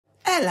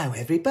Hello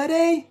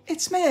everybody,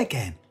 it's me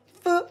again,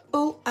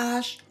 Football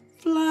Ash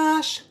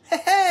Flash.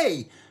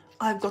 Hey,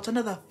 I've got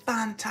another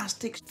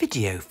fantastic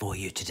video for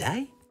you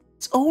today.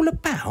 It's all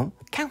about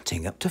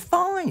counting up to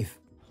 5.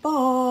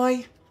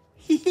 Bye.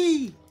 Hee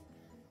hee.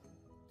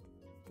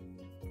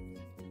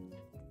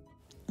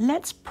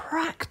 Let's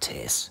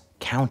practice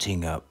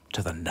counting up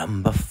to the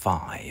number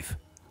 5.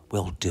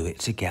 We'll do it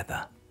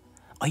together.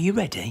 Are you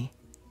ready?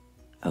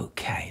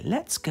 Okay,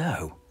 let's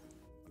go.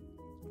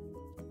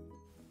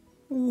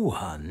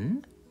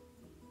 1,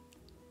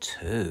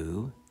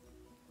 2,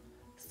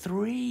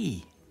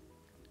 3,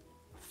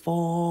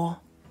 4,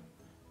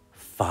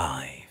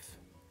 5.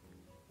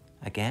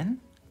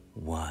 Again.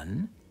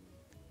 1,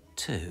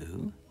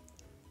 2,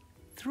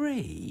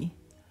 3,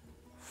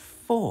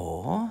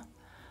 4,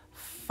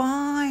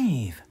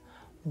 5.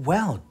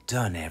 Well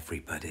done,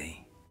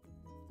 everybody.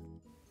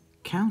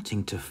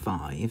 Counting to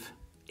 5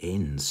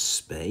 in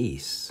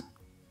space.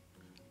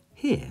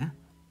 Here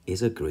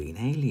is a green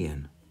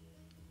alien.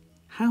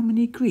 How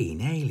many green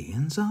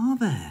aliens are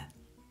there?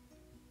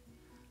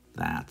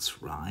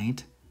 That's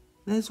right,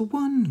 there's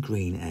 1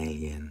 green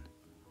alien.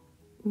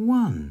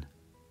 1.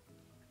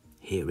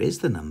 Here is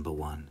the number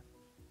 1.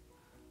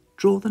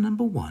 Draw the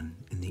number 1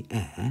 in the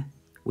air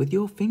with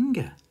your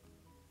finger.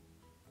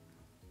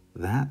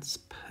 That's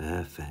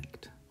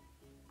perfect.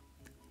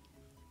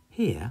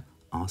 Here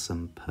are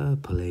some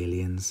purple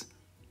aliens.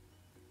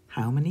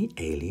 How many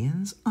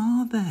aliens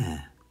are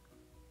there?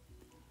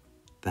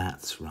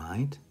 That's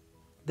right.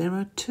 There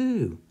are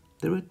 2.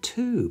 There are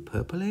 2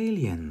 purple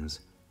aliens.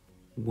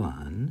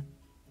 1,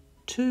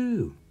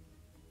 2.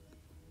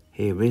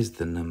 Here is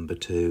the number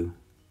 2.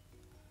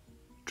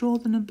 Draw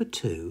the number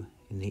 2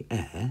 in the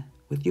air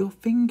with your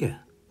finger.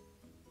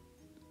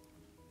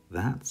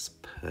 That's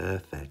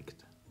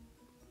perfect.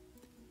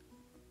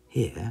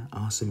 Here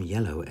are some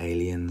yellow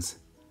aliens.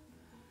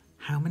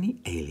 How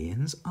many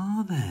aliens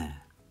are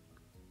there?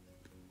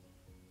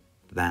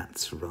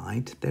 That's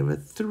right, there are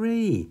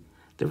 3.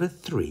 There are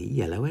 3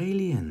 yellow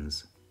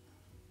aliens.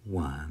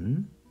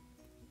 1,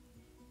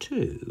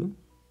 2,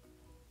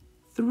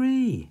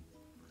 3.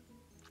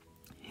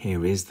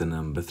 Here is the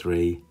number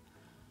 3.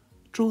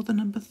 Draw the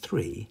number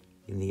 3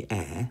 in the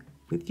air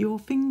with your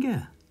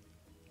finger.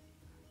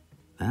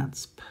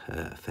 That's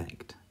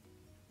perfect.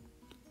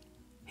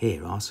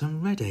 Here are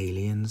some red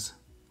aliens.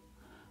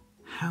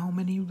 How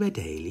many red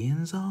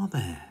aliens are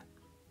there?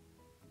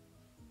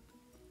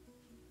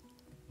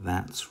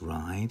 That's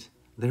right.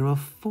 There are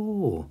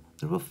 4.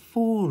 There are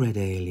 4 red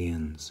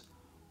aliens.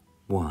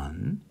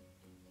 1,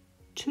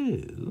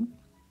 2,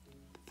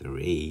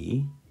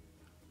 3,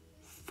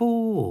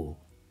 4.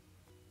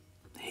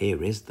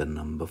 Here is the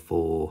number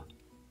 4.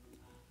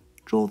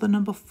 Draw the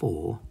number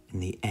 4 in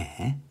the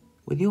air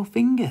with your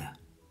finger.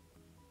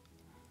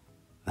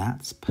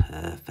 That's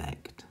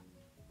perfect.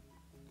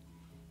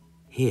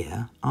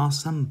 Here are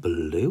some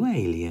blue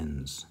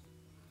aliens.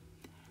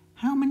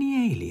 How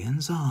many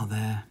aliens are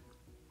there?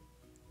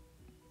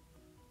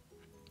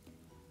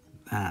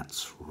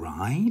 That's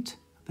right,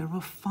 there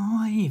are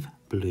 5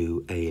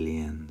 blue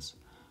aliens.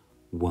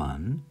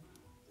 1,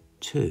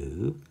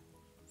 2,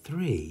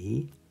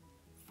 3,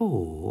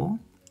 4,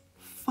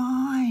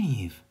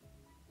 5.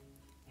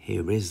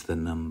 Here is the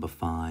number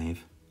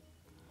 5.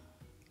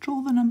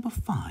 Draw the number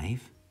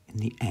 5 in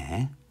the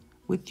air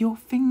with your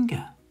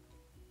finger.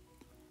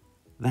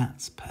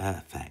 That's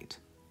perfect.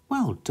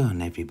 Well done,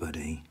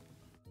 everybody.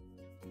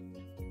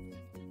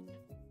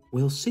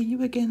 We'll see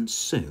you again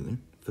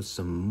soon for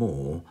some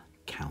more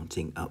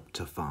counting up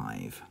to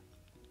 5.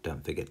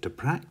 Don't forget to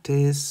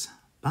practice.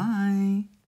 Bye.